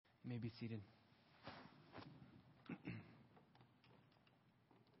may be seated.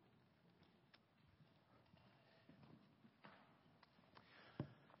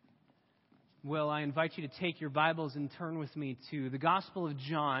 Well, I invite you to take your Bibles and turn with me to the Gospel of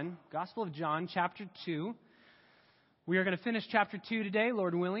John. Gospel of John, chapter 2. We are going to finish chapter 2 today,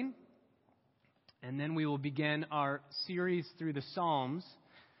 Lord willing. And then we will begin our series through the Psalms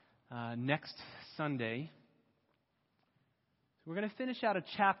next Sunday. We're going to finish out a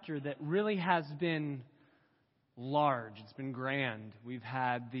chapter that really has been large. It's been grand. We've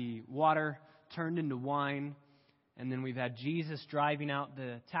had the water turned into wine. And then we've had Jesus driving out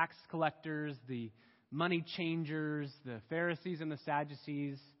the tax collectors, the money changers, the Pharisees and the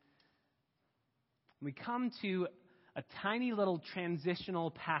Sadducees. We come to a tiny little transitional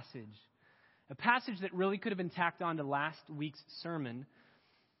passage. A passage that really could have been tacked on to last week's sermon.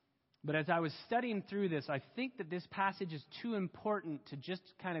 But as I was studying through this, I think that this passage is too important to just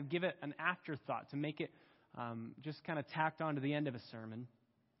kind of give it an afterthought, to make it just kind of tacked on to the end of a sermon.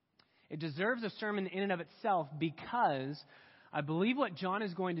 It deserves a sermon in and of itself because I believe what John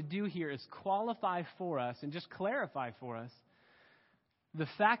is going to do here is qualify for us and just clarify for us the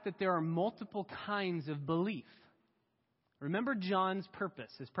fact that there are multiple kinds of belief. Remember John's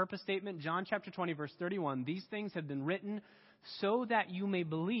purpose. His purpose statement, John chapter 20, verse 31. These things have been written so that you may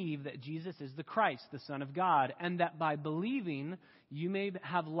believe that Jesus is the Christ, the Son of God, and that by believing you may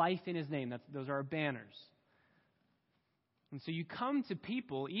have life in His name. Those are our banners. And so you come to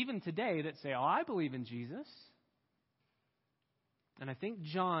people, even today, that say, oh, I believe in Jesus. And I think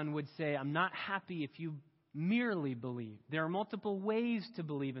John would say, I'm not happy if you merely believe. There are multiple ways to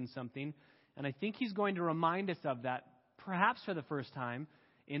believe in something. And I think he's going to remind us of that, perhaps for the first time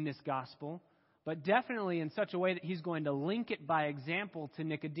in this gospel, but definitely in such a way that he's going to link it by example to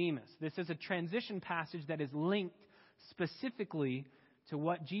Nicodemus. This is a transition passage that is linked specifically to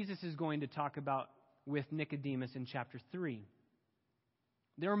what Jesus is going to talk about with Nicodemus in chapter 3.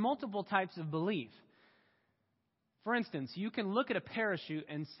 There are multiple types of belief. For instance, you can look at a parachute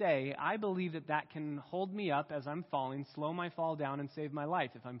and say, I believe that can hold me up as I'm falling, slow my fall down, and save my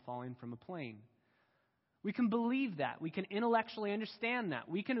life if I'm falling from a plane. We can believe that. We can intellectually understand that.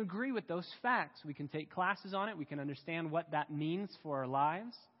 We can agree with those facts. We can take classes on it. We can understand what that means for our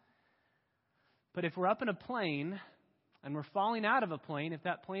lives. But if we're up in a plane and we're falling out of a plane, if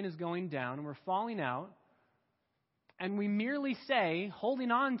that plane is going down and we're falling out, and we merely say, holding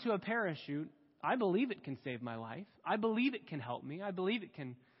on to a parachute, I believe it can save my life. I believe it can help me. I believe it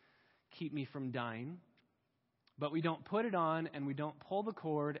can keep me from dying. But we don't put it on and we don't pull the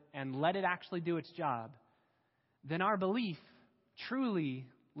cord and let it actually do its job, then our belief truly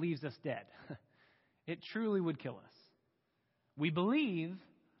leaves us dead. It truly would kill us. We believe,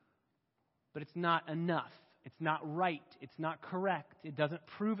 but it's not enough. It's not right. It's not correct. It doesn't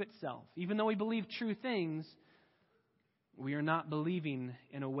prove itself. Even though we believe true things, we are not believing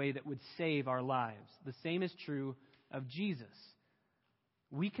in a way that would save our lives. The same is true of Jesus.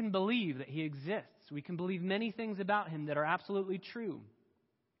 We can believe that He exists. We can believe many things about Him that are absolutely true.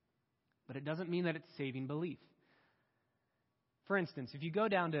 But it doesn't mean that it's saving belief. For instance, if you go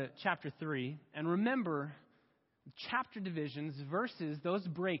down to chapter 3, and remember, chapter divisions, verses, those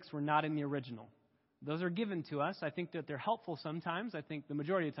breaks were not in the original. Those are given to us. I think that they're helpful sometimes. I think the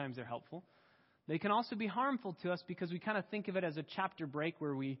majority of times they're helpful. They can also be harmful to us because we kind of think of it as a chapter break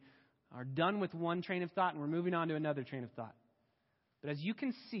where we are done with one train of thought and we're moving on to another train of thought. But as you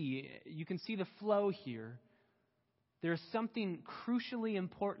can see the flow here. There's something crucially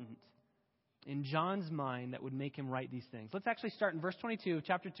important in John's mind that would make him write these things. Let's actually start in verse 22 of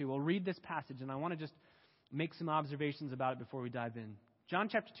chapter 2. We'll read this passage, and I want to just make some observations about it before we dive in. John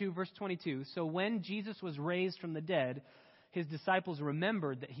chapter 2, verse 22. So when Jesus was raised from the dead, His disciples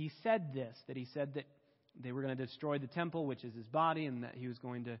remembered that He said this, that He said that they were going to destroy the temple, which is His body, and that He was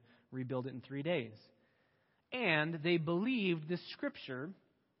going to rebuild it in 3 days. And they believed the Scripture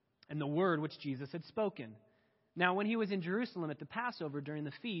and the word which Jesus had spoken. Now, when He was in Jerusalem at the Passover during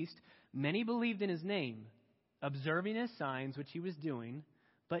the feast, many believed in His name, observing His signs which He was doing.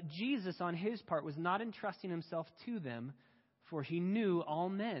 But Jesus, on His part, was not entrusting Himself to them, for He knew all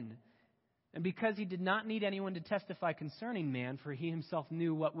men. And because He did not need anyone to testify concerning man, for He Himself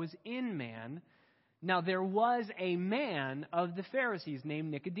knew what was in man. Now there was a man of the Pharisees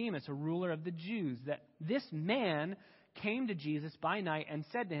named Nicodemus, a ruler of the Jews, that this man came to Jesus by night and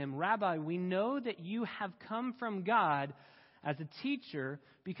said to Him, Rabbi, we know that you have come from God as a teacher,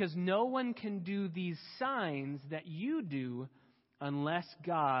 because no one can do these signs that you do unless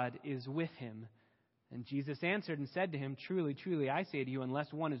God is with him. And Jesus answered and said to him, Truly, truly, I say to you,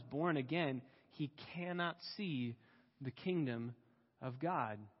 unless one is born again, he cannot see the kingdom of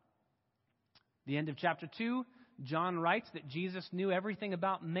God. The end of chapter 2, John writes that Jesus knew everything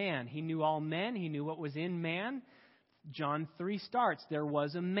about man. He knew all men. He knew what was in man. John 3 starts, there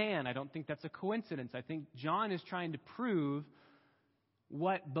was a man. I don't think that's a coincidence. I think John is trying to prove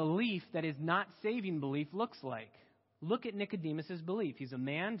what belief that is not saving belief looks like. Look at Nicodemus' belief. He's a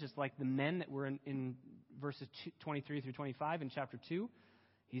man, just like the men that were in verses 23 through 25 in chapter 2.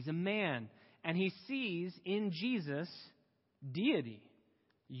 He's a man. And he sees in Jesus deity.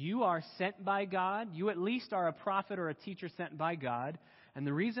 You are sent by God. You at least are a prophet or a teacher sent by God. And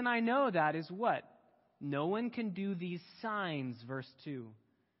the reason I know that is what? No one can do these signs, verse 2.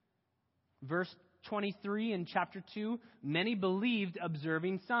 Verse 23 in chapter 2, many believed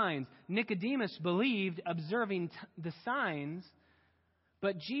observing signs. Nicodemus believed observing the signs,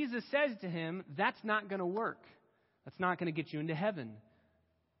 but Jesus says to him, that's not going to work. That's not going to get you into heaven.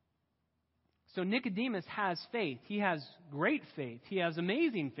 So Nicodemus has faith. He has great faith. He has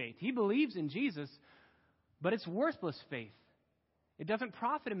amazing faith. He believes in Jesus, but it's worthless faith. It doesn't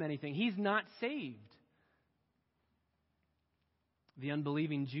profit him anything. He's not saved. The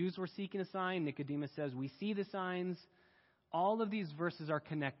unbelieving Jews were seeking a sign. Nicodemus says, we see the signs. All of these verses are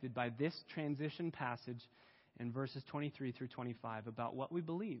connected by this transition passage in verses 23 through 25 about what we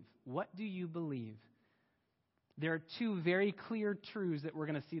believe. What do you believe? There are two very clear truths that we're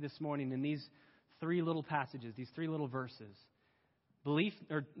going to see this morning in these three little passages, these three little verses.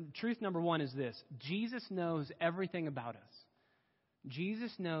 Truth number one is this: Jesus knows everything about us.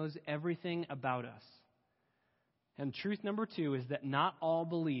 Jesus knows everything about us. And truth number two is that not all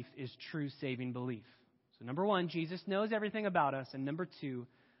belief is true saving belief. So number one, Jesus knows everything about us. And number two,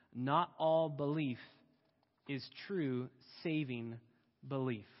 not all belief is true saving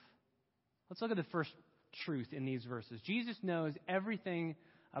belief. Let's look at the first truth in these verses. Jesus knows everything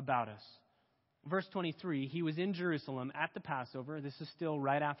about us. Verse 23, he was in Jerusalem at the Passover. This is still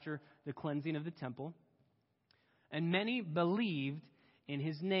right after the cleansing of the temple. And many believed in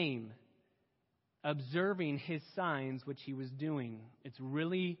his name, observing his signs which he was doing. It's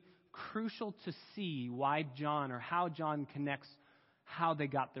really crucial to see why John, or how John connects how they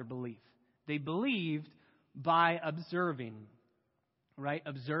got their belief. They believed by observing, right?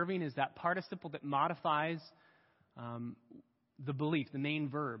 Observing is that participle that modifies the belief, the main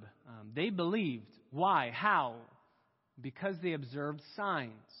verb. They believed. Why? How? Because they observed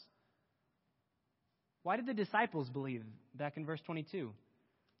signs. Why did the disciples believe? Back in verse 22.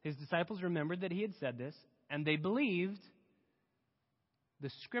 His disciples remembered that he had said this, and they believed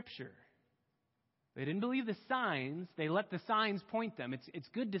the Scripture. They didn't believe the signs. They let the signs point them. It's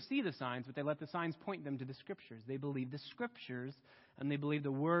good to see the signs, but they let the signs point them to the Scriptures. They believed the Scriptures, and they believed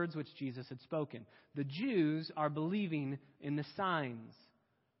the words which Jesus had spoken. The Jews are believing in the signs.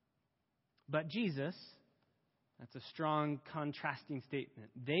 But Jesus, that's a strong contrasting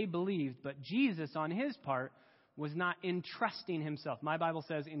statement. They believed, but Jesus, on his part, was not entrusting himself. My Bible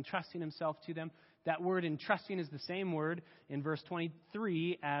says entrusting himself to them. That word entrusting is the same word in verse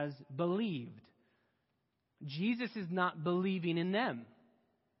 23 as believed. Jesus is not believing in them.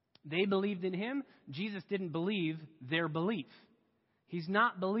 They believed in him. Jesus didn't believe their belief. He's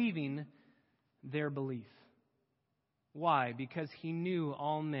not believing their belief. Why? Because he knew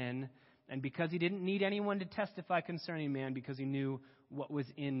all men, and because he didn't need anyone to testify concerning man, because he knew what was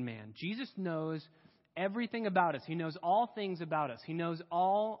in man. Jesus knows everything about us. He knows all things about us. He knows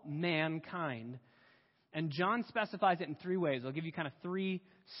all mankind. And John specifies it in three ways. I'll give you kind of three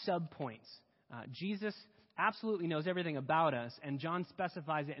subpoints. Jesus absolutely knows everything about us, and John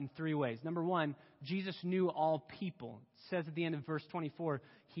specifies it in three ways. Number one, Jesus knew all people. It says at the end of verse 24,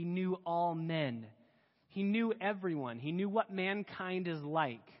 he knew all men. He knew everyone. He knew what mankind is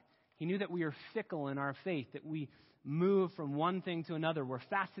like. He knew that we are fickle in our faith, that we move from one thing to another. We're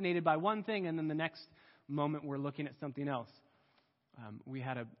fascinated by one thing, and then the next moment we're looking at something else. We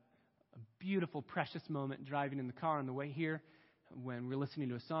had a beautiful, precious moment driving in the car on the way here when we were listening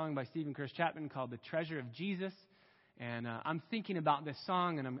to a song by Stephen Chris Chapman called The Treasure of Jesus. And I'm thinking about this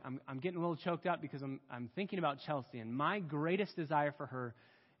song, and I'm getting a little choked up because I'm thinking about Chelsea. And my greatest desire for her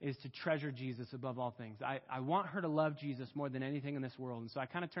is to treasure Jesus above all things. I want her to love Jesus more than anything in this world. And so I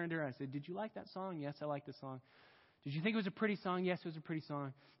kind of turned to her and I said, did you like that song? Yes, I like the song. Did you think it was a pretty song? Yes, it was a pretty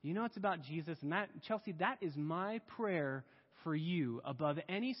song. You know it's about Jesus. And that, Chelsea, that is my prayer for you above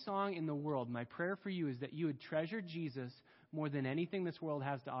any song in the world. My prayer for you is that you would treasure Jesus more than anything this world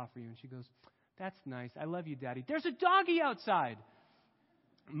has to offer you. And she goes, that's nice. I love you, Daddy. There's a doggy outside.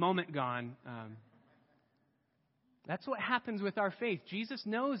 Moment gone. That's what happens with our faith. Jesus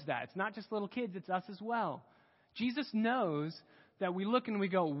knows that. It's not just little kids, it's us as well. Jesus knows that we look and we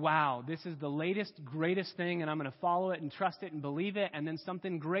go, wow, this is the latest, greatest thing, and I'm going to follow it and trust it and believe it, and then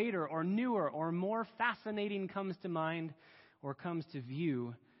something greater or newer or more fascinating comes to mind or comes to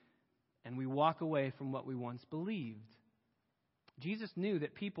view, and we walk away from what we once believed. Jesus knew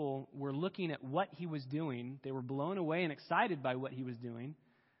that people were looking at what he was doing. They were blown away and excited by what he was doing,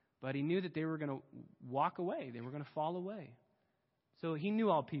 but he knew that they were going to walk away. They were going to fall away. So he knew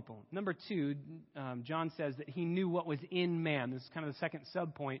all people. Number 2, John says that he knew what was in man. This is kind of the second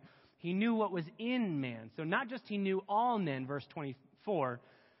subpoint. He knew what was in man. So not just he knew all men, verse 24,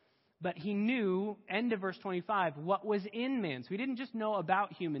 but he knew, end of verse 25, what was in man. So he didn't just know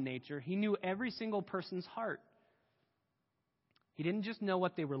about human nature. He knew every single person's heart. He didn't just know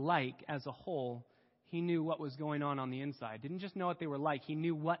what they were like as a whole. He knew what was going on the inside. Didn't just know what they were like. He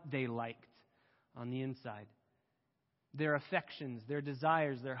knew what they liked on the inside. Their affections, their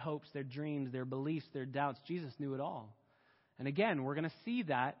desires, their hopes, their dreams, their beliefs, their doubts. Jesus knew it all. And again, we're going to see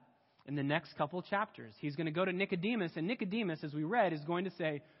that in the next couple chapters. He's going to go to Nicodemus, and Nicodemus, as we read, is going to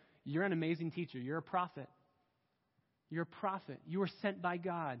say, you're an amazing teacher. You're a prophet. You're a prophet. You were sent by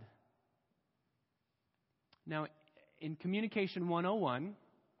God. Now, in Communication 101,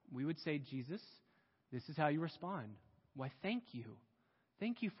 we would say, Jesus, this is how you respond. Why, thank you.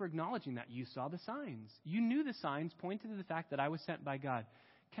 Thank you for acknowledging that. You saw the signs. You knew the signs pointed to the fact that I was sent by God.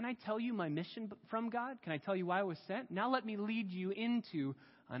 Can I tell you my mission from God? Can I tell you why I was sent? Now let me lead you into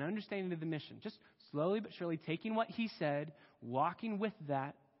an understanding of the mission. Just slowly but surely taking what he said, walking with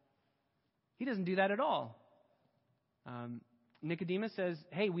that. He doesn't do that at all. Nicodemus says,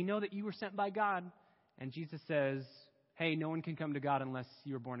 hey, we know that you were sent by God. And Jesus says, hey, no one can come to God unless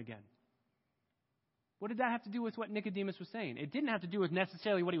you are born again. What did that have to do with what Nicodemus was saying? It didn't have to do with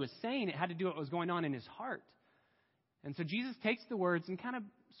necessarily what he was saying. It had to do with what was going on in his heart. And so Jesus takes the words and kind of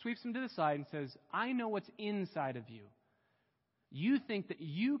sweeps them to the side and says, I know what's inside of you. You think that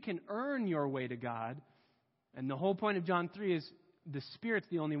you can earn your way to God. And the whole point of John 3 is the Spirit's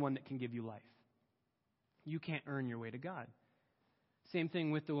the only one that can give you life. You can't earn your way to God. Same thing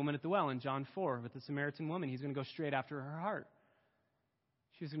with the woman at the well in John 4 with the Samaritan woman. He's going to go straight after her heart.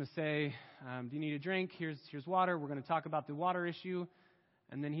 She's going to say, do you need a drink? Here's water. We're going to talk about the water issue.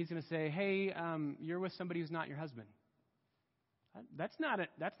 And then he's going to say, hey, you're with somebody who's not your husband. That's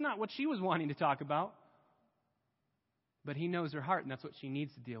not what she was wanting to talk about. But he knows her heart, and that's what she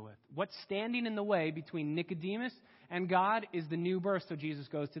needs to deal with. What's standing in the way between Nicodemus and God is the new birth, so Jesus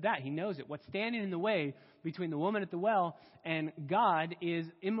goes to that. He knows it. What's standing in the way between the woman at the well and God is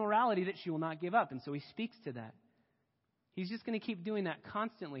immorality that she will not give up. And so he speaks to that. He's just going to keep doing that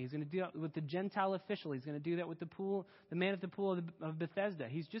constantly. He's going to do that with the Gentile official. He's going to do that with the man at the pool of Bethesda.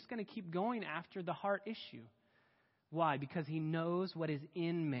 He's just going to keep going after the heart issue. Why? Because he knows what is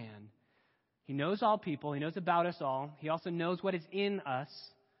in man. He knows all people. He knows about us all. He also knows what is in us.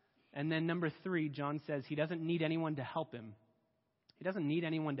 And then number 3, John says he doesn't need anyone to help him. He doesn't need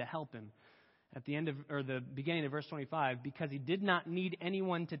anyone to help him. At the end of, or the beginning of verse 25, because he did not need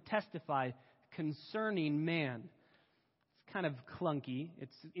anyone to testify concerning man. Kind of clunky.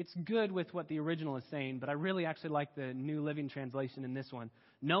 It's good with what the original is saying, but I really actually like the New Living Translation in this one.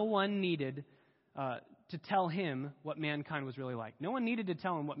 No one needed to tell him what mankind was really like. No one needed to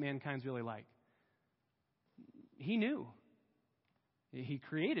tell him what mankind's really like. He knew. He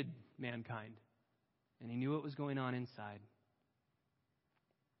created mankind, and he knew what was going on inside.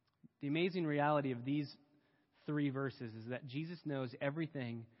 The amazing reality of these 3 verses is that Jesus knows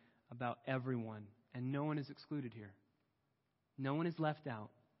everything about everyone, and no one is excluded here. No one is left out.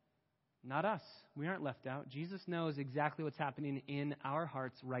 Not us. We aren't left out. Jesus knows exactly what's happening in our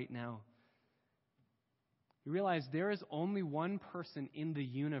hearts right now. You realize there is only one person in the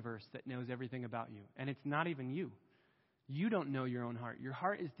universe that knows everything about you, and it's not even you. You don't know your own heart. Your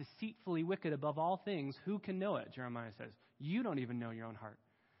heart is deceitfully wicked above all things. Who can know it? Jeremiah says. You don't even know your own heart.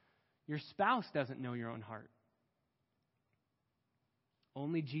 Your spouse doesn't know your own heart.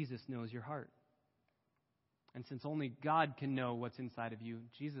 Only Jesus knows your heart. And since only God can know what's inside of you,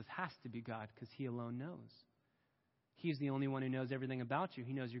 Jesus has to be God because he alone knows. He's the only one who knows everything about you.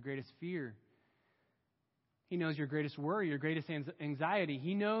 He knows your greatest fear. He knows your greatest worry, your greatest anxiety.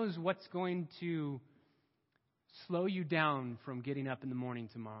 He knows what's going to slow you down from getting up in the morning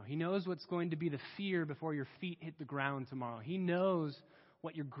tomorrow. He knows what's going to be the fear before your feet hit the ground tomorrow. He knows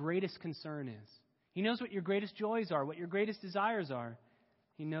what your greatest concern is. He knows what your greatest joys are, what your greatest desires are.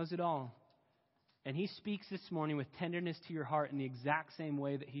 He knows it all. And he speaks this morning with tenderness to your heart in the exact same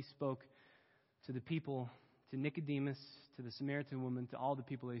way that he spoke to the people, to Nicodemus, to the Samaritan woman, to all the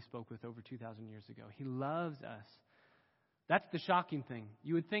people that he spoke with over 2,000 years ago. He loves us. That's the shocking thing.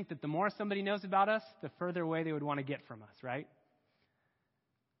 You would think that the more somebody knows about us, the further away they would want to get from us, right?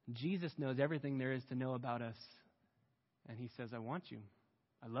 Jesus knows everything there is to know about us. And he says, I want you.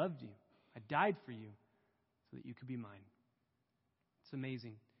 I loved you. I died for you so that you could be mine. It's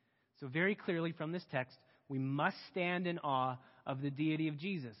amazing. So very clearly from this text, we must stand in awe of the deity of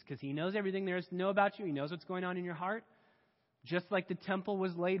Jesus because he knows everything there is to know about you. He knows what's going on in your heart. Just like the temple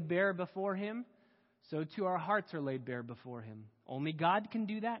was laid bare before him, so too our hearts are laid bare before him. Only God can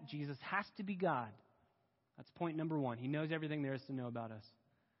do that. Jesus has to be God. That's point number one. He knows everything there is to know about us.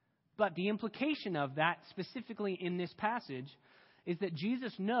 But the implication of that, specifically in this passage, is that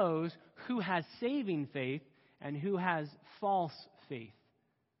Jesus knows who has saving faith and who has false faith.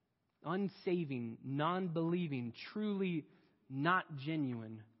 Unsaving, non-believing, truly not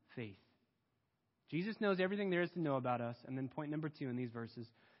genuine faith. Jesus knows everything there is to know about us. And then point number 2 in these verses,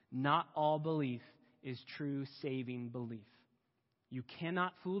 not all belief is true saving belief. You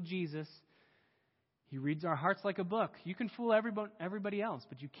cannot fool Jesus. He reads our hearts like a book. You can fool everybody else,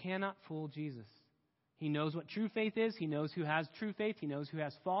 but you cannot fool Jesus. He knows what true faith is. He knows who has true faith. He knows who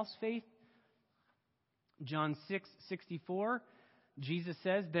has false faith. John 6:64, Jesus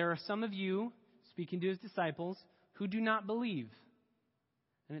says, there are some of you, speaking to his disciples, who do not believe.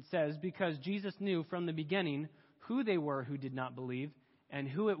 And it says, because Jesus knew from the beginning who they were who did not believe and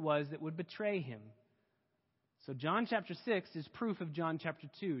who it was that would betray him. So John chapter 6 is proof of John chapter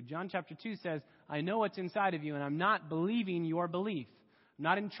 2. John chapter 2 says, I know what's inside of you, and I'm not believing your belief. I'm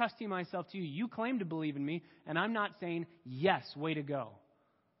not entrusting myself to you. You claim to believe in me, and I'm not saying, yes, way to go.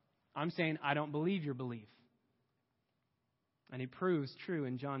 I'm saying, I don't believe your belief. And he proves true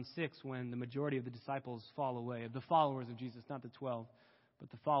in John 6 when the majority of the disciples fall away, of the followers of Jesus, not the 12,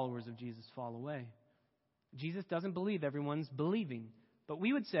 but the followers of Jesus fall away. Jesus doesn't believe everyone's believing. But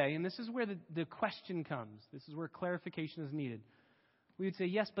we would say, and this is where the question comes, this is where clarification is needed. We would say,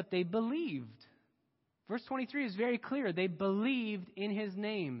 yes, but they believed. Verse 23 is very clear. They believed in his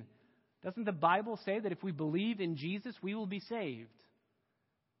name. Doesn't the Bible say that if we believe in Jesus, we will be saved?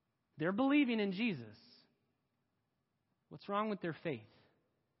 They're believing in Jesus. What's wrong with their faith?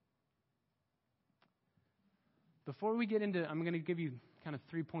 Before we get into, I'm going to give you kind of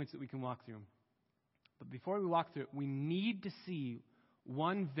 3 points that we can walk through. But before we walk through it, we need to see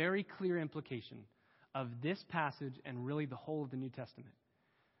one very clear implication of this passage and really the whole of the New Testament.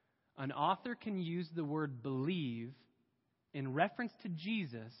 An author can use the word believe in reference to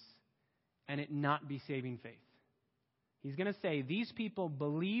Jesus and it not be saving faith. He's going to say these people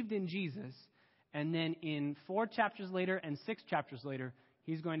believed in Jesus, and then in 4 chapters later and 6 chapters later,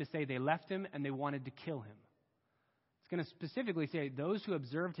 he's going to say they left him and they wanted to kill him. It's going to specifically say those who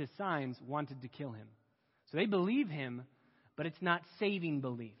observed his signs wanted to kill him. So they believe him, but it's not saving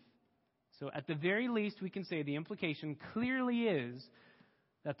belief. So at the very least, we can say the implication clearly is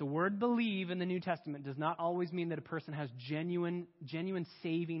that the word believe in the New Testament does not always mean that a person has genuine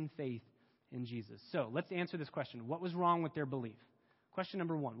saving faith in Jesus. So let's answer this question. What was wrong with their belief? Question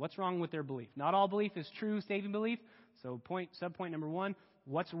number 1. What's wrong with their belief? Not all belief is true saving belief. So subpoint number 1,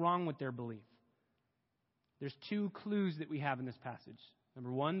 what's wrong with their belief? There's 2 clues that we have in this passage.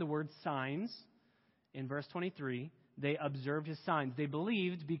 Number 1, the word signs. In verse 23, they observed his signs. They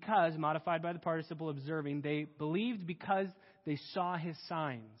believed because, modified by the participle observing, they believed because they saw his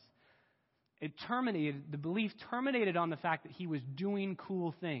signs. The belief terminated on the fact that he was doing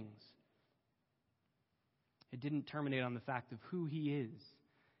cool things. It didn't terminate on the fact of who he is,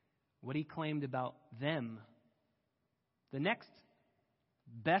 what he claimed about them. The next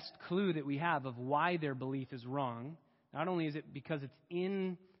best clue that we have of why their belief is wrong, not only is it because it's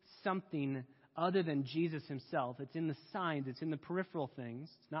in something other than Jesus himself, it's in the signs, it's in the peripheral things.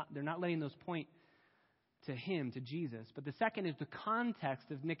 They're not letting those point to him, to Jesus. But the second is the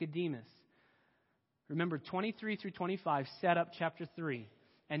context of Nicodemus. Remember, 23 through 25 set up chapter 3.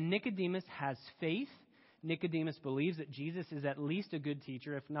 And Nicodemus has faith. Nicodemus believes that Jesus is at least a good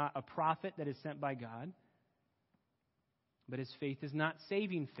teacher, if not a prophet that is sent by God. But his faith is not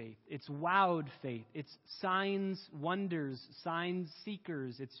saving faith. It's wowed faith. It's signs, wonders, signs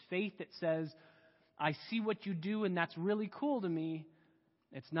seekers. It's faith that says, I see what you do and that's really cool to me.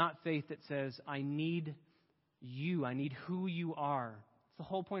 It's not faith that says, I need you. I need who you are. It's the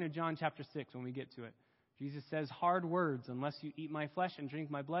whole point of John chapter 6 when we get to it. Jesus says hard words. Unless you eat my flesh and drink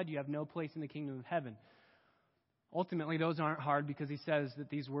my blood, you have no place in the kingdom of heaven. Ultimately, those aren't hard because he says that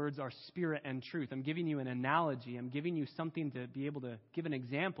these words are spirit and truth. I'm giving you an analogy. I'm giving you something to be able to give an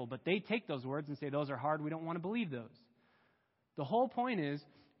example. But they take those words and say, those are hard. We don't want to believe those. The whole point is,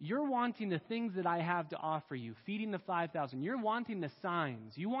 you're wanting the things that I have to offer you, feeding the 5,000. You're wanting the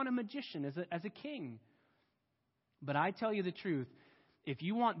signs. You want a magician as a king. But I tell you the truth, if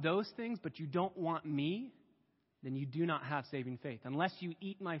you want those things but you don't want me, then you do not have saving faith. Unless you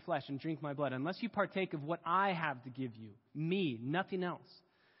eat my flesh and drink my blood, unless you partake of what I have to give you, me, nothing else,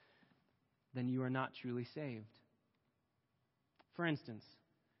 then you are not truly saved. For instance,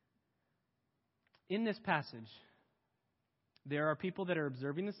 in this passage, there are people that are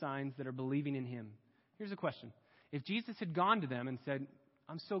observing the signs that are believing in him. Here's a question. If Jesus had gone to them and said,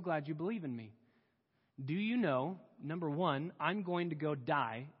 I'm so glad you believe in me. Do you know, number one, I'm going to go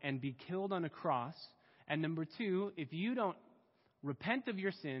die and be killed on a cross. And number two, if you don't repent of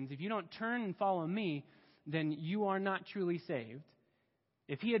your sins, if you don't turn and follow me, then you are not truly saved.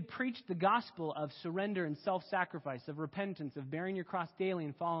 If he had preached the gospel of surrender and self-sacrifice, of repentance, of bearing your cross daily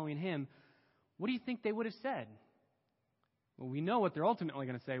and following him, what do you think they would have said? Well, we know what they're ultimately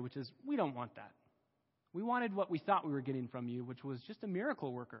going to say, which is, we don't want that. We wanted what we thought we were getting from you, which was just a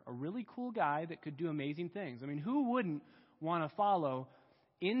miracle worker, a really cool guy that could do amazing things. I mean, who wouldn't want to follow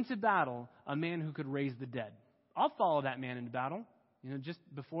into battle a man who could raise the dead? I'll follow that man into battle. Just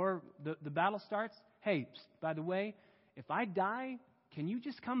before the battle starts, hey, by the way, if I die, can you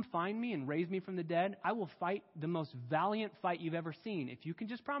just come find me and raise me from the dead? I will fight the most valiant fight you've ever seen. If you can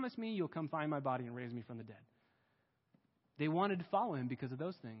just promise me, you'll come find my body and raise me from the dead. They wanted to follow him because of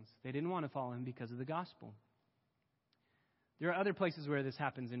those things. They didn't want to follow him because of the gospel. There are other places where this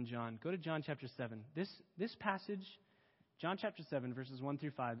happens in John. Go to John chapter 7. This passage, John chapter 7, verses 1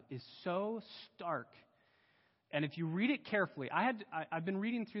 through 5, is so stark. And if you read it carefully, I've been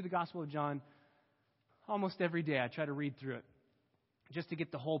reading through the Gospel of John almost every day. I try to read through it just to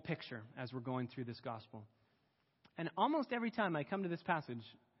get the whole picture as we're going through this gospel. And almost every time I come to this passage,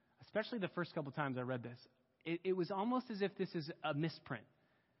 especially the first couple times I read this, it was almost as if this is a misprint.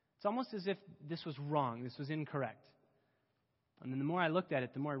 It's almost as if this was wrong, this was incorrect. And then the more I looked at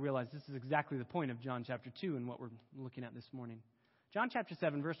it, the more I realized this is exactly the point of John chapter 2 and what we're looking at this morning. John chapter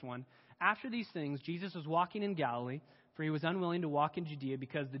 7, verse 1. After these things, Jesus was walking in Galilee, for he was unwilling to walk in Judea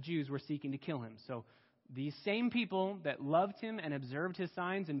because the Jews were seeking to kill him. So these same people that loved him and observed his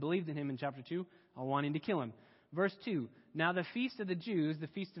signs and believed in him in chapter 2 are wanting to kill him. Verse 2. Now the feast of the Jews, the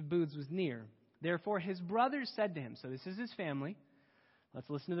Feast of Booths, was near. Therefore his brothers said to him, so this is his family. Let's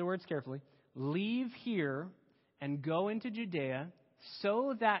listen to the words carefully. Leave here and go into Judea,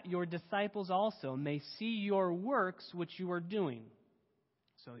 so that your disciples also may see your works which you are doing.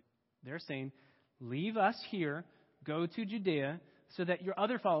 So they're saying, leave us here, go to Judea, so that your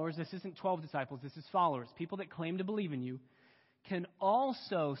other followers, this isn't 12 disciples, this is followers, people that claim to believe in you, can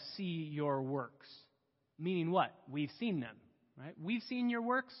also see your works. Meaning what? We've seen them, right? We've seen your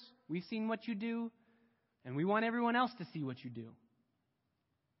works, we've seen what you do, and we want everyone else to see what you do.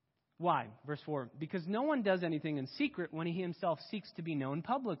 Why? Verse 4, because no one does anything in secret when he himself seeks to be known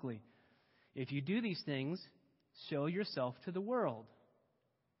publicly. If you do these things, show yourself to the world.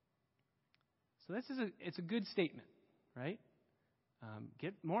 So it's a good statement, right?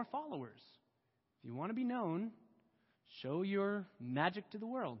 Get more followers. If you want to be known, show your magic to the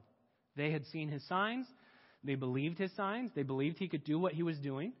world. They had seen his signs. They believed his signs. They believed he could do what he was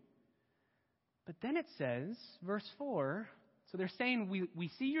doing. But then it says, verse 4, so they're saying,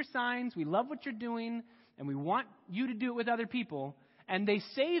 we see your signs, we love what you're doing, and we want you to do it with other people. And they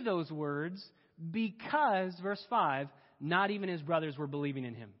say those words because, verse 5, not even his brothers were believing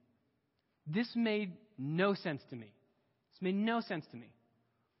in him. This made no sense to me. This made no sense to me.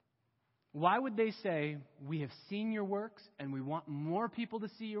 Why would they say, we have seen your works and we want more people to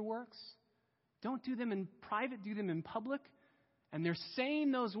see your works? Don't do them in private, do them in public. And they're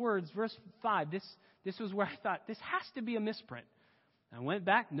saying those words, verse 5, this was where I thought, this has to be a misprint. I went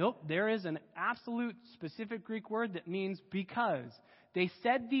back, nope, there is an absolute specific Greek word that means because. They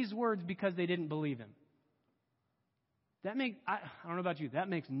said these words because they didn't believe him. I don't know about you, that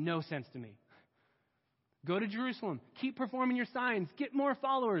makes no sense to me. Go to Jerusalem, keep performing your signs, get more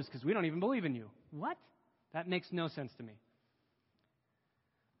followers, because we don't even believe in you. What? That makes no sense to me.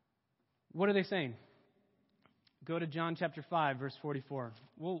 What are they saying? Go to John chapter 5, verse 44.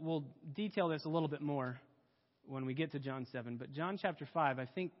 We'll detail this a little bit more when we get to John 7. But John chapter 5, I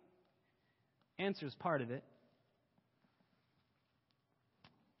think, answers part of it.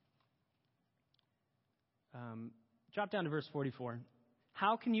 Drop down to verse 44.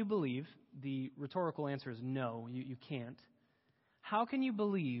 How can you believe? The rhetorical answer is no, you can't. How can you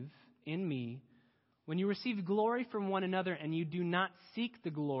believe in me when you receive glory from one another and you do not seek the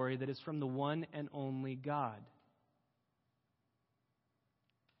glory that is from the one and only God?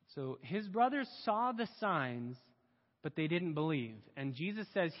 So his brothers saw the signs, but they didn't believe. And Jesus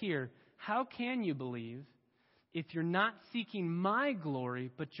says here, how can you believe if you're not seeking my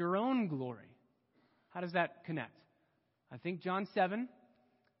glory, but your own glory? How does that connect? I think John 7,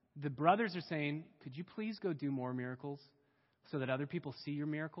 The brothers are saying, could you please go do more miracles so that other people see your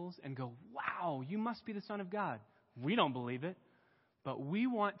miracles and go, wow, you must be the Son of God. We don't believe it, but we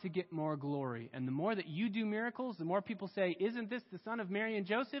want to get more glory. And the more that you do miracles, the more people say, isn't this the son of Mary and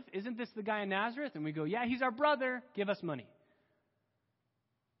Joseph? Isn't this the guy in Nazareth? And we go, yeah, he's our brother. Give us money.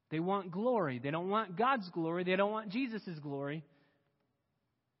 They want glory. They don't want God's glory. They don't want Jesus' glory.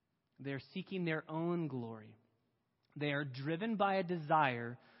 They're seeking their own glory. They are driven by a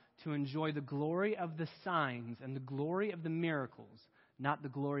desire to enjoy the glory of the signs and the glory of the miracles, not the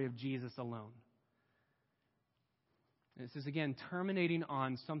glory of Jesus alone. This is, again, terminating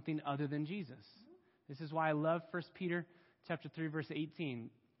on something other than Jesus. This is why I love 1 Peter chapter 3, verse 18.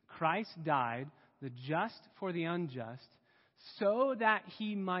 Christ died, the just for the unjust, so that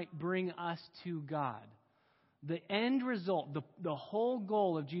he might bring us to God. The end result, the whole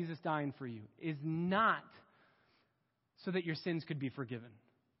goal of Jesus dying for you is not so that your sins could be forgiven.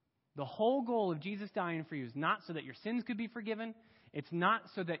 The whole goal of Jesus dying for you is not so that your sins could be forgiven. It's not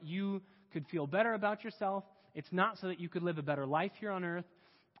so that you could feel better about yourself. It's not so that you could live a better life here on earth.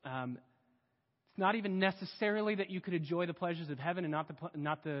 It's not even necessarily that you could enjoy the pleasures of heaven and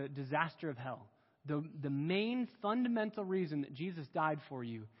not the disaster of hell. The main fundamental reason that Jesus died for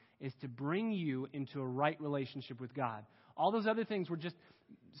you is to bring you into a right relationship with God. All those other things were just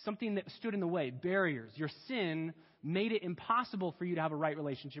something that stood in the way, barriers. Your sin made it impossible for you to have a right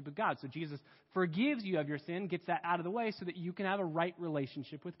relationship with God. So Jesus forgives you of your sin, gets that out of the way so that you can have a right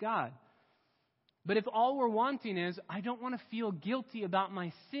relationship with God. But if all we're wanting is, I don't want to feel guilty about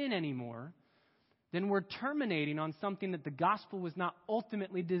my sin anymore, then we're terminating on something that the gospel was not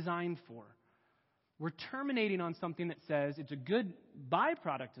ultimately designed for. We're terminating on something that says it's a good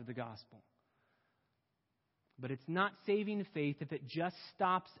byproduct of the gospel. But it's not saving faith if it just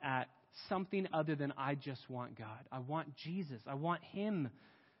stops at something other than I just want God. I want Jesus. I want Him.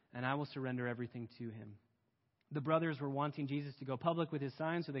 And I will surrender everything to Him. The brothers were wanting Jesus to go public with His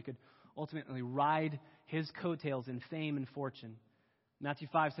signs so they could ultimately ride His coattails in fame and fortune. Matthew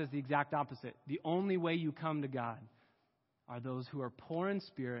 5 says the exact opposite. The only way you come to God are those who are poor in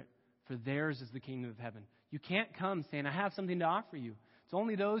spirit, for theirs is the kingdom of heaven. You can't come saying, I have something to offer you. It's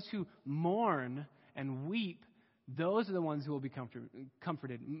only those who mourn and weep. Those are the ones who will be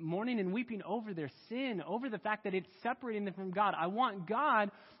comforted. Mourning and weeping over their sin, over the fact that it's separating them from God. I want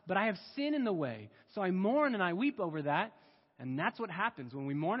God, but I have sin in the way. So I mourn and I weep over that. And that's what happens. When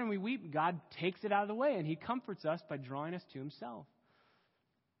we mourn and we weep, God takes it out of the way and He comforts us by drawing us to Himself.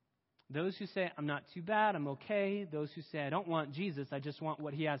 Those who say, I'm not too bad, I'm okay. Those who say, I don't want Jesus, I just want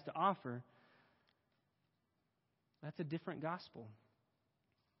what He has to offer. That's a different gospel.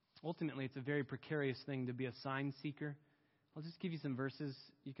 Ultimately, it's a very precarious thing to be a sign seeker. I'll just give you some verses.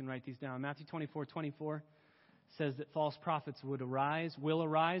 You can write these down. Matthew 24:24 says that false prophets will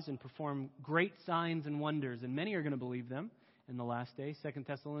arise and perform great signs and wonders, and many are going to believe them in the last day. 2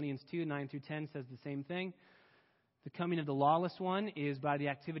 Thessalonians 2:9-10 says the same thing. The coming of the lawless one is by the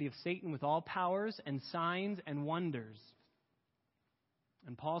activity of Satan with all powers and signs and wonders.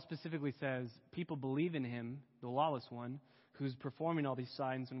 And Paul specifically says people believe in him, the lawless one, who's performing all these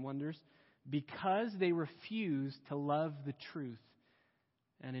signs and wonders, because they refuse to love the truth,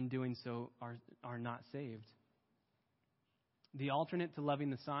 and in doing so are not saved. The alternate to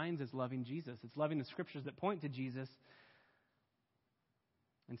loving the signs is loving Jesus. It's loving the scriptures that point to Jesus.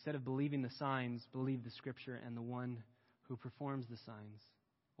 Instead of believing the signs, believe the scripture and the one who performs the signs.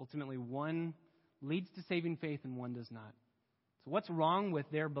 Ultimately, one leads to saving faith and one does not. So what's wrong with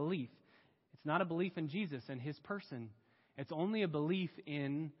their belief? It's not a belief in Jesus and His person. It's only a belief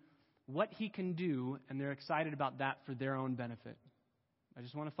in what He can do, and they're excited about that for their own benefit. I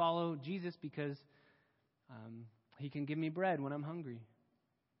just want to follow Jesus because He can give me bread when I'm hungry.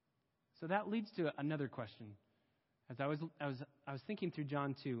 So that leads to another question. As I was thinking through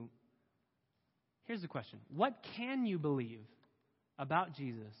John 2, here's the question. What can you believe about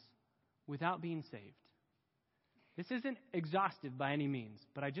Jesus without being saved? This isn't exhaustive by any means,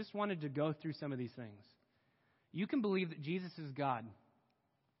 but I just wanted to go through some of these things. You can believe that Jesus is God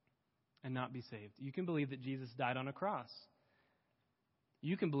and not be saved. You can believe that Jesus died on a cross.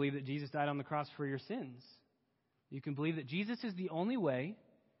 You can believe that Jesus died on the cross for your sins. You can believe that Jesus is the only way.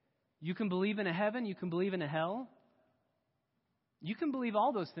 You can believe in a heaven. You can believe in a hell. You can believe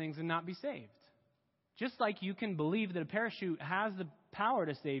all those things and not be saved. Just like you can believe that a parachute has the power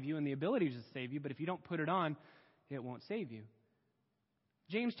to save you and the ability to save you, but if you don't put it on, it won't save you.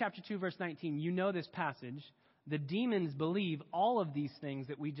 James chapter 2, verse 19, you know this passage. The demons believe all of these things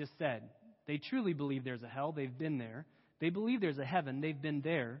that we just said. They truly believe there's a hell. They've been there. They believe there's a heaven. They've been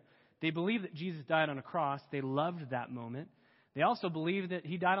there. They believe that Jesus died on a cross. They loved that moment. They also believe that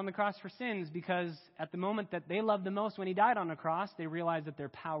he died on the cross for sins because at the moment that they loved the most when he died on the cross, they realized that their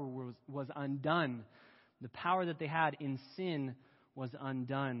power was undone. The power that they had in sin was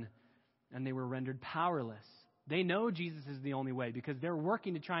undone, and they were rendered powerless. They know Jesus is the only way because they're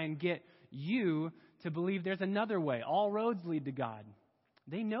working to try and get you to believe there's another way. All roads lead to God.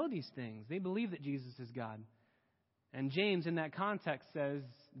 They know these things. They believe that Jesus is God. And James, in that context, says,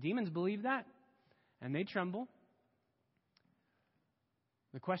 demons believe that, and they tremble.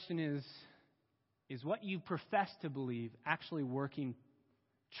 The question is what you profess to believe actually working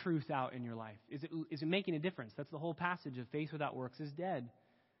truth out in your life? Is it making a difference? That's the whole passage of faith without works is dead.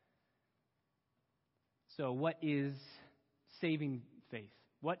 So what is saving faith?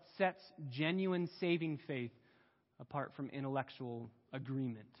 What sets genuine saving faith apart from intellectual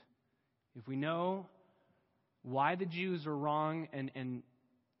agreement? If we know why the Jews are wrong and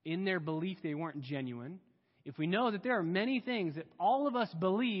in their belief they weren't genuine, if we know that there are many things that all of us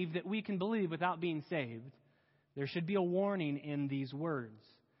believe that we can believe without being saved, there should be a warning in these words.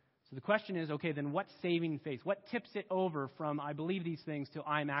 So the question is, okay, then what's saving faith? What tips it over from I believe these things to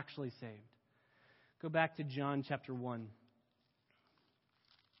I'm actually saved? Go back to John chapter 1.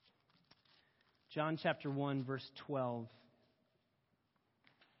 John chapter 1, verse 12.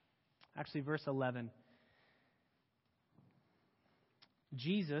 Actually, verse 11.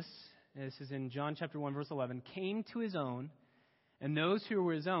 Jesus, this is in John chapter 1, verse 11, came to his own, and those who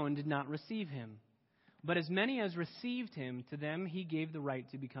were his own did not receive him. But as many as received him, to them he gave the right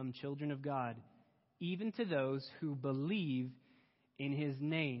to become children of God, even to those who believe in his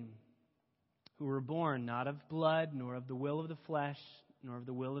name, who were born not of blood, nor of the will of the flesh, nor of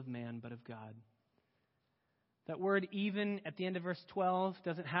the will of man, but of God. That word even at the end of verse 12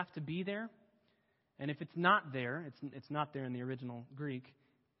 doesn't have to be there. And if it's not there, it's not there in the original Greek.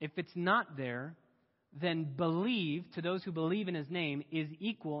 If it's not there, then believe, to those who believe in his name, is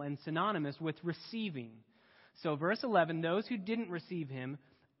equal and synonymous with receiving. So verse 11, those who didn't receive him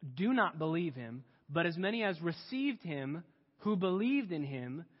do not believe him, but as many as received him, who believed in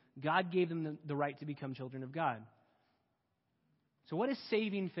him, God gave them the right to become children of God. So what is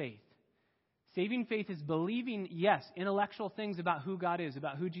saving faith? Saving faith is believing, yes, intellectual things about who God is,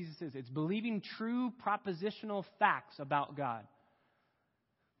 about who Jesus is. It's believing true propositional facts about God.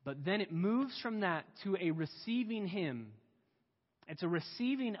 But then it moves from that to a receiving him. It's a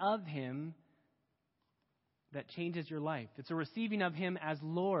receiving of him that changes your life. It's a receiving of him as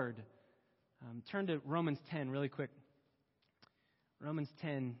Lord. Turn to Romans 10 really quick. Romans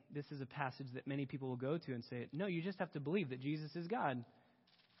 10, this is a passage that many people will go to and say, no, you just have to believe that Jesus is God.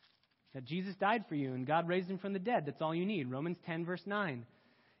 That Jesus died for you and God raised him from the dead. That's all you need. Romans 10, verse 9.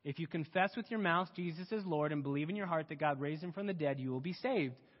 If you confess with your mouth Jesus is Lord and believe in your heart that God raised him from the dead, you will be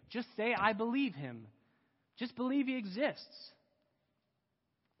saved. Just say, I believe him. Just believe he exists.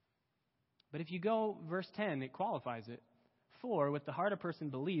 But if you go, verse 10, it qualifies it. For with the heart a person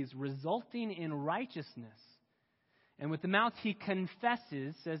believes, resulting in righteousness. And with the mouth he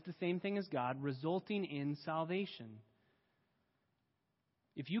confesses, says the same thing as God, resulting in salvation.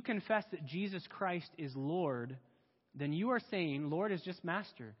 If you confess that Jesus Christ is Lord, then you are saying, Lord is just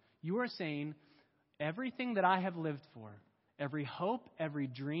master. You are saying, everything that I have lived for, every hope, every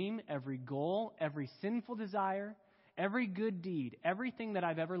dream, every goal, every sinful desire, every good deed, everything that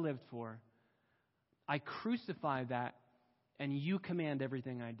I've ever lived for, I crucify that and you command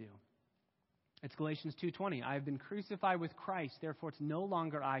everything I do. It's Galatians 2:20. I have been crucified with Christ, therefore it's no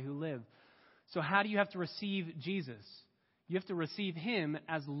longer I who live. So how do you have to receive Jesus? You have to receive him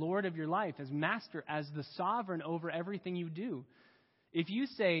as Lord of your life, as master, as the sovereign over everything you do. If you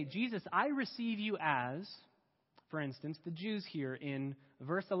say, Jesus, I receive you as, for instance, the Jews here in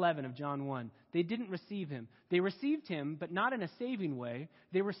verse 11 of John 1, they didn't receive him. They received him, but not in a saving way.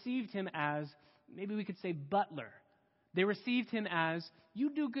 They received him as, maybe we could say, butler. They received him as, you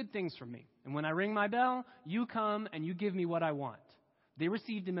do good things for me. And when I ring my bell, you come and you give me what I want. They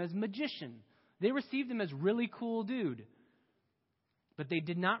received him as magician. They received him as really cool dude. But they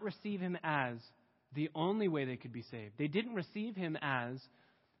did not receive him as the only way they could be saved. They didn't receive him as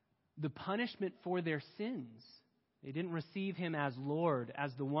the punishment for their sins. They didn't receive him as Lord,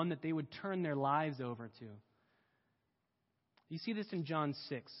 as the one that they would turn their lives over to. You see this in John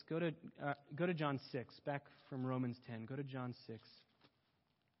 6. Go to John 6, back from Romans 10. Go to John 6.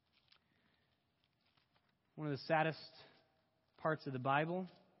 One of the saddest parts of the Bible.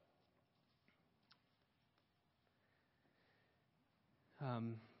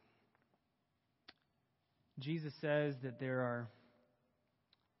 Jesus says that there are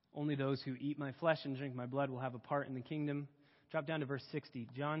only those who eat my flesh and drink my blood will have a part in the kingdom. Drop down to verse 60.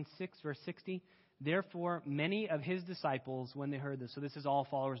 John 6, verse 60. Therefore, many of his disciples, when they heard this, so this is all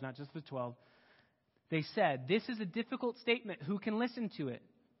followers, not just the 12, they said, "This is a difficult statement. Who can listen to it?"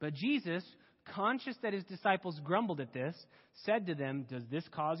 But Jesus, conscious that his disciples grumbled at this, said to them, "Does this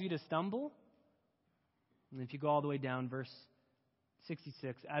cause you to stumble?" And if you go all the way down, verse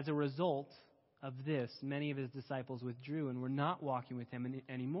 66, as a result of this, many of his disciples withdrew and were not walking with him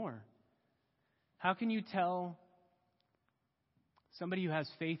anymore. How can you tell somebody who has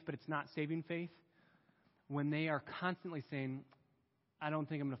faith, but it's not saving faith, when they are constantly saying, "I don't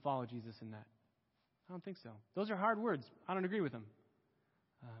think I'm going to follow Jesus in that"? I don't think so. Those are hard words. I don't agree with them.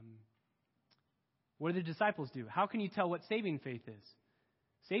 What do the disciples do? How can you tell what saving faith is?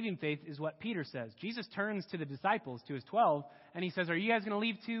 Saving faith is what Peter says. Jesus turns to the disciples, to his 12, and he says, "Are you guys going to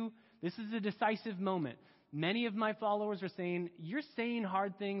leave too? This is a decisive moment. Many of my followers are saying, you're saying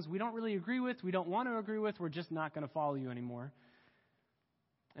hard things we don't really agree with, we don't want to agree with, we're just not going to follow you anymore."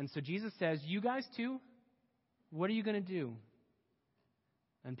 And so Jesus says, "You guys too? What are you going to do?"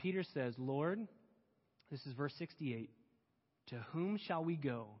 And Peter says, "Lord," this is verse 68, "to whom shall we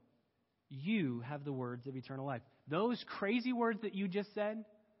go? You have the words of eternal life." Those crazy words that you just said,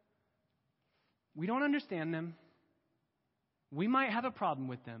 we don't understand them. We might have a problem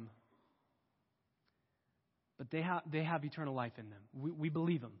with them. But they have eternal life in them. We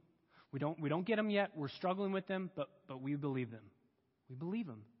believe them. We don't get them yet. We're struggling with them, but we believe them. We believe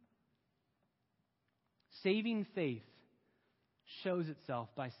them. Saving faith shows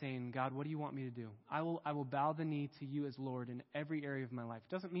itself by saying, "God, what do you want me to do? I will bow the knee to you as Lord in every area of my life." It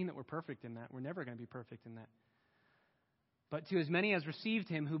doesn't mean that we're perfect in that. We're never going to be perfect in that. But to as many as received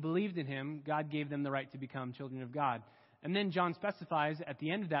him, who believed in him, God gave them the right to become children of God. And then John specifies at the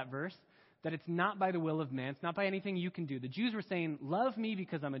end of that verse that it's not by the will of man. It's not by anything you can do. The Jews were saying, "Love me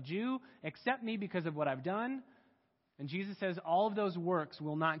because I'm a Jew. Accept me because of what I've done." And Jesus says all of those works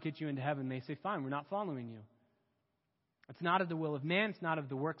will not get you into heaven. They say, "Fine, we're not following you." It's not of the will of man. It's not of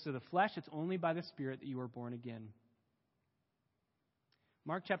the works of the flesh. It's only by the Spirit that you are born again.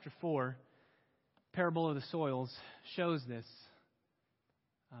 Mark chapter 4, parable of the soils, shows this.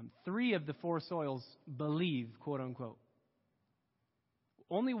 3 of the 4 soils believe, quote unquote.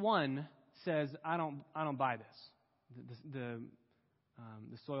 Only one says, I don't buy this. The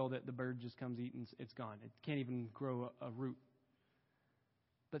soil that the bird just comes eating, it's gone. It can't even grow a root.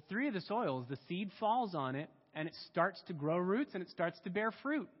 But 3 of the soils, the seed falls on it, and it starts to grow roots, and it starts to bear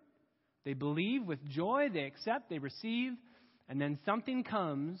fruit. They believe with joy, they accept, they receive, and then something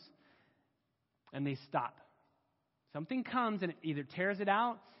comes, and they stop. Something comes, and it either tears it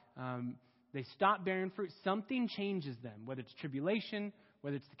out, they stop bearing fruit. Something changes them, whether it's tribulation,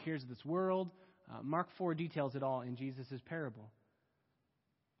 whether it's the cares of this world. Mark 4 details it all in Jesus' parable.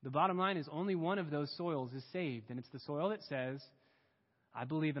 The bottom line is only one of those soils is saved, and it's the soil that says, "I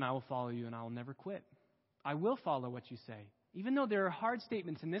believe and I will follow you, and I will never quit. I will follow what you say." Even though there are hard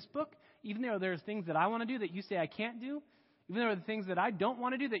statements in this book, even though there's things that I want to do that you say I can't do, even though there are things that I don't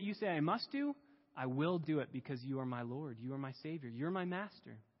want to do that you say I must do, I will do it because you are my Lord. You are my Savior. You're my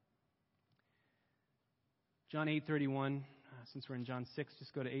Master. John 8:31. Since we're in John 6,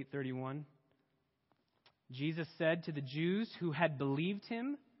 just go to 8:31. Jesus said to the Jews who had believed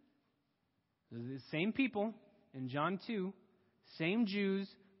him, the same people in John 2, same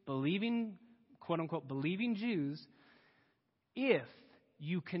Jews, believing, quote unquote, believing Jews, "If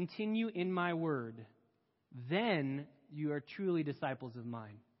you continue in my word, then you are truly disciples of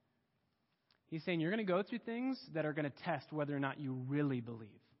mine." He's saying you're going to go through things that are going to test whether or not you really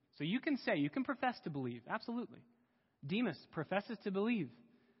believe. So you can profess to believe, absolutely. Demas professes to believe.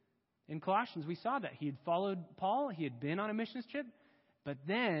 In Colossians, we saw that. He had followed Paul. He had been on a missions trip. But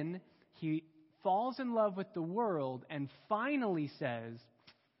then he falls in love with the world and finally says,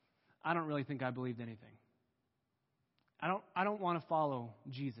 "I don't really think I believed anything. I don't want to follow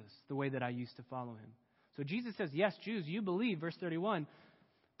Jesus the way that I used to follow him." So Jesus says, "Yes, Jews, you believe," verse 31,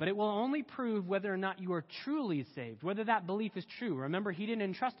 "but it will only prove whether or not you are truly saved," whether that belief is true. Remember, he didn't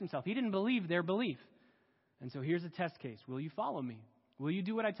entrust himself. He didn't believe their belief. And so here's a test case. Will you follow me? Will you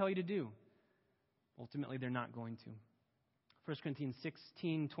do what I tell you to do? Ultimately, they're not going to. 1 Corinthians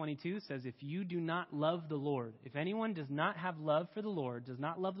 16:22 says, "If you do not love the Lord, if anyone does not have love for the Lord, does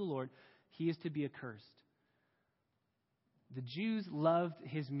not love the Lord, he is to be accursed." The Jews loved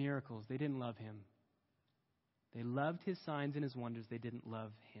his miracles. They didn't love him. They loved his signs and his wonders. They didn't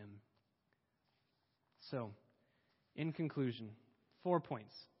love him. So, in conclusion, 4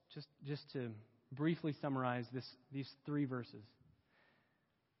 points. Just to briefly summarize these 3 verses.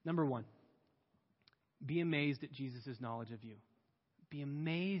 Number 1, be amazed at Jesus' knowledge of you. Be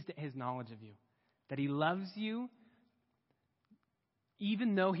amazed at his knowledge of you. That he loves you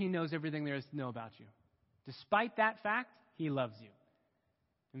even though he knows everything there is to know about you. Despite that fact, he loves you.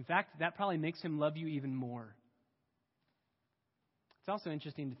 In fact, that probably makes him love you even more. It's also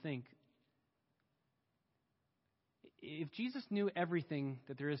interesting to think, if Jesus knew everything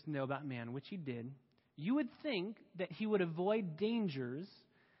that there is to know about man, which he did, you would think that he would avoid dangers.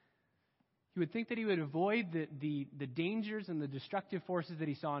 You would think that he would avoid the dangers and the destructive forces that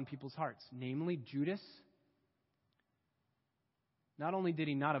he saw in people's hearts, namely Judas. Not only did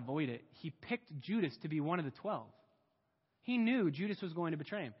he not avoid it, he picked Judas to be one of the 12. He knew Judas was going to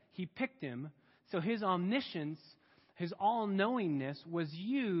betray him. He picked him, so his omniscience, his all-knowingness was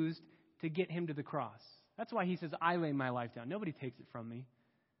used to get him to the cross. That's why he says, I lay my life down. Nobody takes it from me.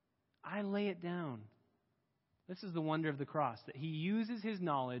 I lay it down. This is the wonder of the cross, that he uses his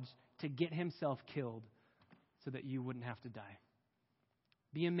knowledge to get himself killed so that you wouldn't have to die.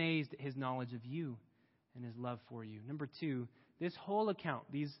 Be amazed at his knowledge of you and his love for you. Number 2, this whole account,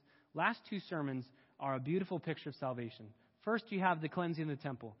 these last 2 sermons are a beautiful picture of salvation. First, you have the cleansing of the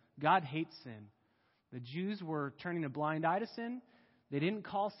temple. God hates sin. The Jews were turning a blind eye to sin. They didn't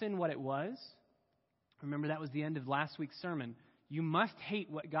call sin what it was. Remember, that was the end of last week's sermon. You must hate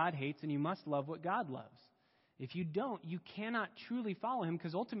what God hates, and you must love what God loves. If you don't, you cannot truly follow him,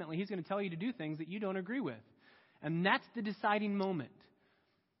 because ultimately he's going to tell you to do things that you don't agree with. And that's the deciding moment.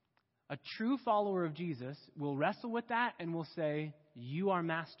 A true follower of Jesus will wrestle with that and will say, you are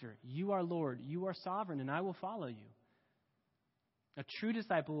master, you are Lord, you are sovereign, and I will follow you. A true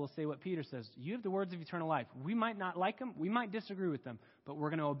disciple will say what Peter says, you have the words of eternal life. We might not like them, we might disagree with them, but we're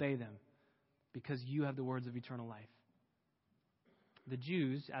going to obey them because you have the words of eternal life. The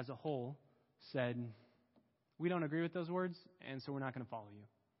Jews, as a whole, said, we don't agree with those words, and so we're not going to follow you.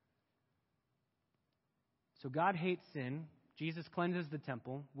 So God hates sin. Jesus cleanses the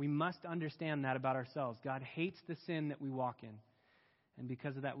temple. We must understand that about ourselves. God hates the sin that we walk in. And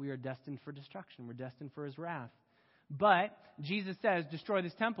because of that, we are destined for destruction. We're destined for his wrath. But Jesus says, destroy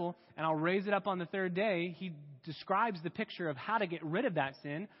this temple, and I'll raise it up on the 3rd day. He describes the picture of how to get rid of that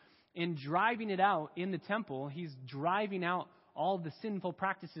sin. In driving it out in the temple, he's driving out all the sinful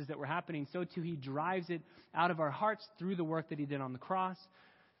practices that were happening. So too, he drives it out of our hearts through the work that he did on the cross.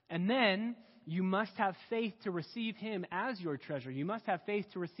 And then you must have faith to receive him as your treasure. You must have faith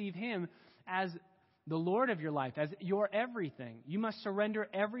to receive him as the Lord of your life, as your everything. You must surrender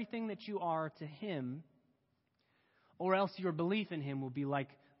everything that you are to him, or else your belief in him will be like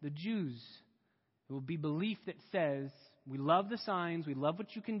the Jews. It will be belief that says, we love the signs, we love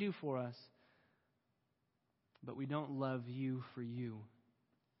what you can do for us, but we don't love you for you.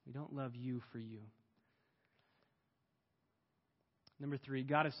 We don't love you for you. Number 3,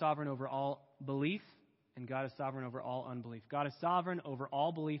 God is sovereign over all belief, and God is sovereign over all unbelief. God is sovereign over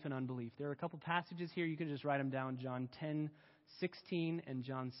all belief and unbelief. There are a couple passages here. You can just write them down. John 10:16 and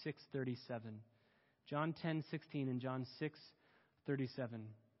John 6:37. John 10:16 and John 6:37.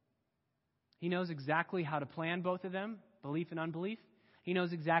 He knows exactly how to plan both of them, belief and unbelief. He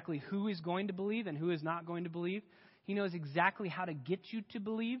knows exactly who is going to believe and who is not going to believe. He knows exactly how to get you to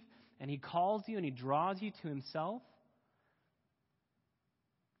believe, and he calls you and he draws you to himself.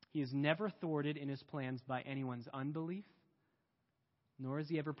 He is never thwarted in his plans by anyone's unbelief, nor is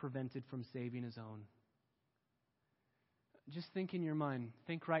he ever prevented from saving his own. Just think in your mind,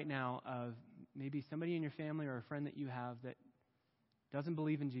 think right now of maybe somebody in your family or a friend that you have that doesn't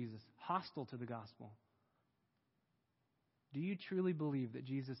believe in Jesus, hostile to the gospel. Do you truly believe that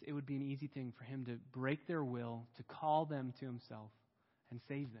Jesus, it would be an easy thing for him to break their will, to call them to himself and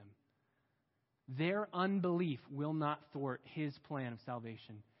save them? Their unbelief will not thwart his plan of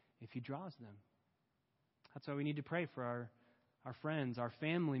salvation if he draws them. That's why we need to pray for our friends, our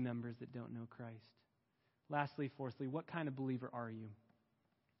family members that don't know Christ. Lastly, fourthly, what kind of believer are you?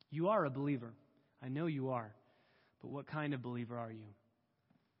 You are a believer. I know you are. But what kind of believer are you?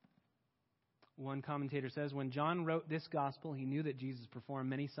 One commentator says, when John wrote this gospel, he knew that Jesus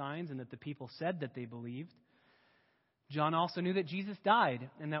performed many signs and that the people said that they believed. John also knew that Jesus died,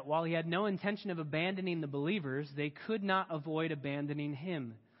 and that while he had no intention of abandoning the believers, they could not avoid abandoning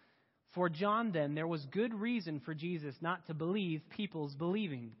him. For John, then, there was good reason for Jesus not to believe people's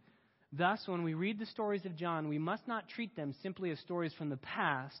believing. Thus, when we read the stories of John, we must not treat them simply as stories from the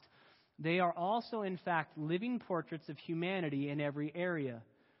past. They are also, in fact, living portraits of humanity in every area.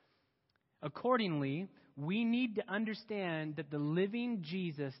 Accordingly, we need to understand that the living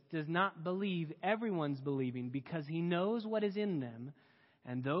Jesus does not believe everyone's believing because he knows what is in them,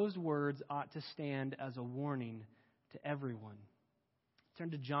 and those words ought to stand as a warning to everyone.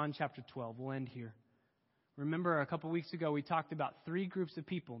 Turn to John chapter 12. We'll end here. Remember, a couple weeks ago, we talked about 3 groups of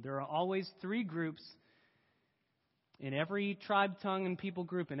people. There are always 3 groups In every tribe, tongue, and people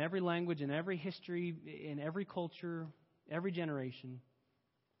group, in every language, in every history, in every culture, every generation,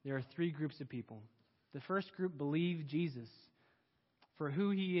 there are three groups of people. The first group believe Jesus for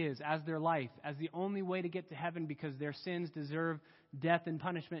who he is, as their life, as the only way to get to heaven because their sins deserve death and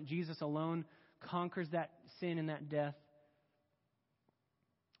punishment. Jesus alone conquers that sin and that death.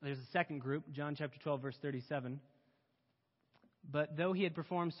 There's a second group, John chapter 12, verse 37. But though he had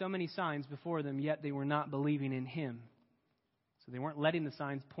performed so many signs before them, yet they were not believing in him. So they weren't letting the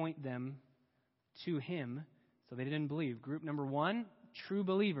signs point them to him, so they didn't believe. Group number one, true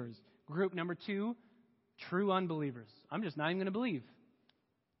believers. Group number two, true unbelievers. I'm just not even going to believe.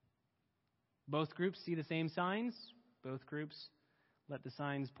 Both groups see the same signs. Both groups let the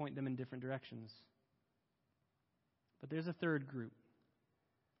signs point them in different directions. But there's a third group.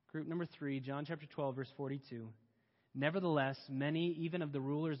 Group number 3, John chapter 12, verse 42. Nevertheless, many even of the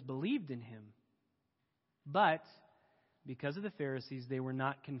rulers believed in him. But because of the Pharisees, they were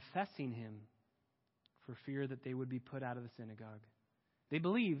not confessing him for fear that they would be put out of the synagogue. They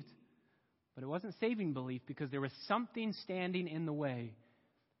believed, but it wasn't saving belief because there was something standing in the way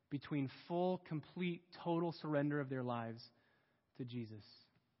between full, complete, total surrender of their lives to Jesus.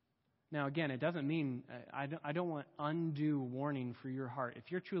 Now, again, it doesn't mean, I don't want undue warning for your heart.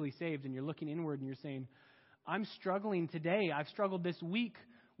 If you're truly saved and you're looking inward and you're saying, I'm struggling today, I've struggled this week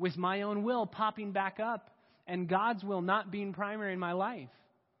with my own will popping back up and God's will not being primary in my life.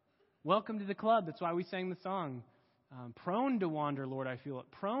 Welcome to the club. That's why we sang the song. Prone to wander, Lord, I feel it.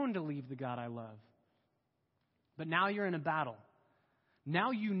 Prone to leave the God I love. But now you're in a battle.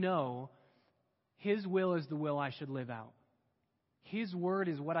 Now you know his will is the will I should live out. His word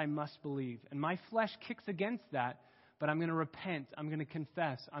is what I must believe. And my flesh kicks against that, but I'm going to repent. I'm going to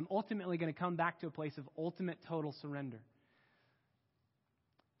confess. I'm ultimately going to come back to a place of ultimate total surrender.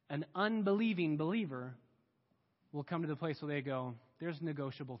 An unbelieving believer will come to the place where they go, there's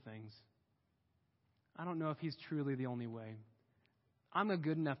negotiable things. I don't know if he's truly the only way. I'm a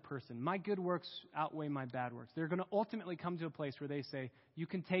good enough person. My good works outweigh my bad works. They're going to ultimately come to a place where they say, you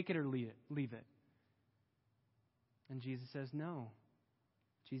can take it or leave it. And Jesus says, no.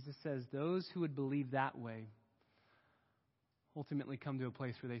 Jesus says those who would believe that way ultimately come to a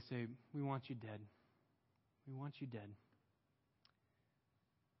place where they say, we want you dead. We want you dead.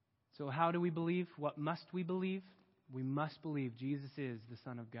 So how do we believe? What must we believe? We must believe Jesus is the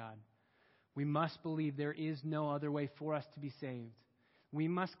Son of God. We must believe there is no other way for us to be saved. We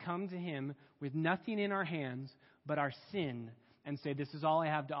must come to him with nothing in our hands but our sin and say, this is all I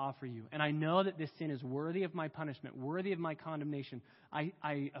have to offer you. And I know that this sin is worthy of my punishment, worthy of my condemnation.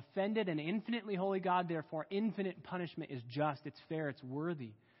 I offended an infinitely holy God, therefore infinite punishment is just, it's fair, it's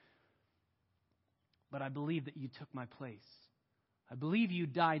worthy. But I believe that you took my place. I believe you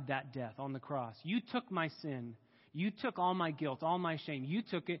died that death on the cross. You took my sin. You took all my guilt, all my shame. You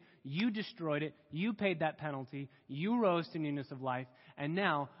took it. You destroyed it. You paid that penalty. You rose to newness of life. And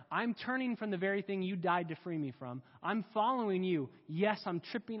now I'm turning from the very thing you died to free me from. I'm following you. Yes, I'm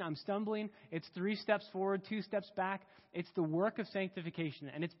tripping. I'm stumbling. It's 3 steps forward, 2 steps back. It's the work of sanctification,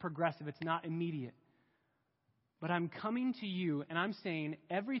 and it's progressive. It's not immediate. But I'm coming to you, and I'm saying,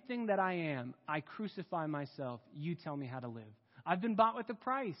 everything that I am, I crucify myself. You tell me how to live. I've been bought with a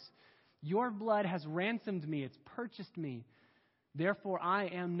price. Your blood has ransomed me. It's purchased me. Therefore, I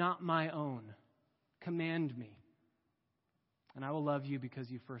am not my own. Command me. And I will love you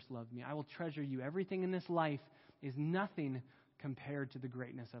because you first loved me. I will treasure you. Everything in this life is nothing compared to the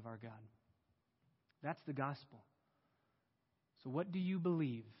greatness of our God. That's the gospel. So what do you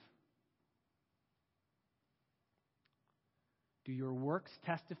believe? Do your works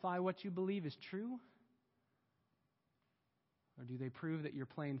testify what you believe is true? Or do they prove that you're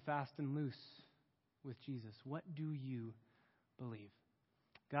playing fast and loose with Jesus? What do you believe?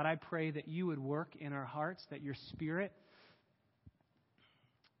 God, I pray that you would work in our hearts, that your Spirit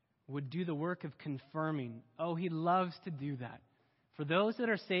would do the work of confirming. Oh, he loves to do that. For those that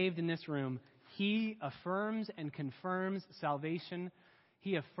are saved in this room, he affirms and confirms salvation.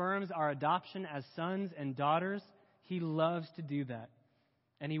 He affirms our adoption as sons and daughters. He loves to do that.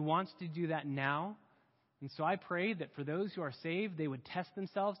 And he wants to do that now. And so I pray that for those who are saved, they would test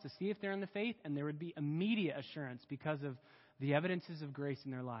themselves to see if they're in the faith, and there would be immediate assurance because of the evidences of grace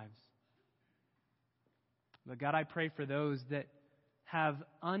in their lives. But God, I pray for those that have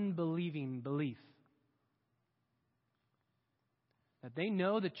unbelieving belief, that they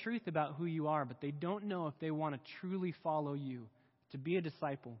know the truth about who you are, but they don't know if they want to truly follow you, to be a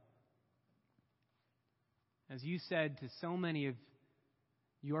disciple. As you said to so many of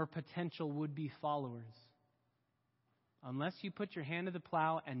your potential would-be followers, unless you put your hand to the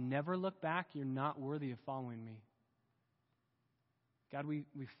plow and never look back, you're not worthy of following me. God, we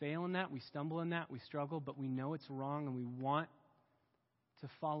fail in that, we stumble in that, we struggle, but we know it's wrong and we want to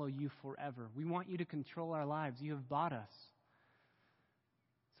follow you forever. We want you to control our lives. You have bought us.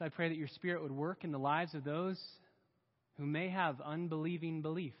 So I pray that your Spirit would work in the lives of those who may have unbelieving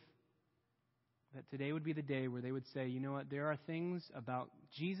belief. That today would be the day where they would say, you know what, there are things about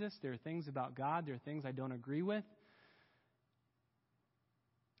Jesus, there are things about God, there are things I don't agree with,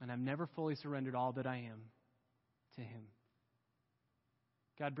 and I've never fully surrendered all that I am to Him.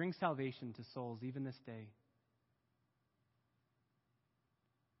 God, bring salvation to souls even this day.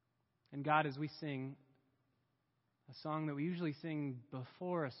 And God, as we sing a song that we usually sing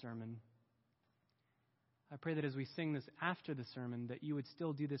before a sermon, I pray that as we sing this after the sermon, that you would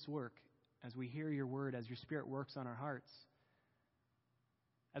still do this work as we hear your word, as your Spirit works on our hearts.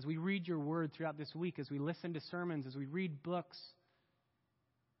 As we read your word throughout this week, as we listen to sermons, as we read books,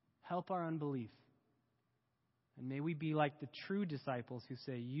 help our unbelief. And may we be like the true disciples who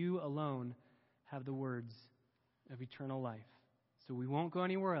say, you alone have the words of eternal life. So we won't go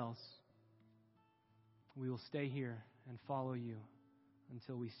anywhere else. We will stay here and follow you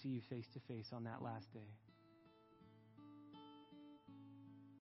until we see you face to face on that last day.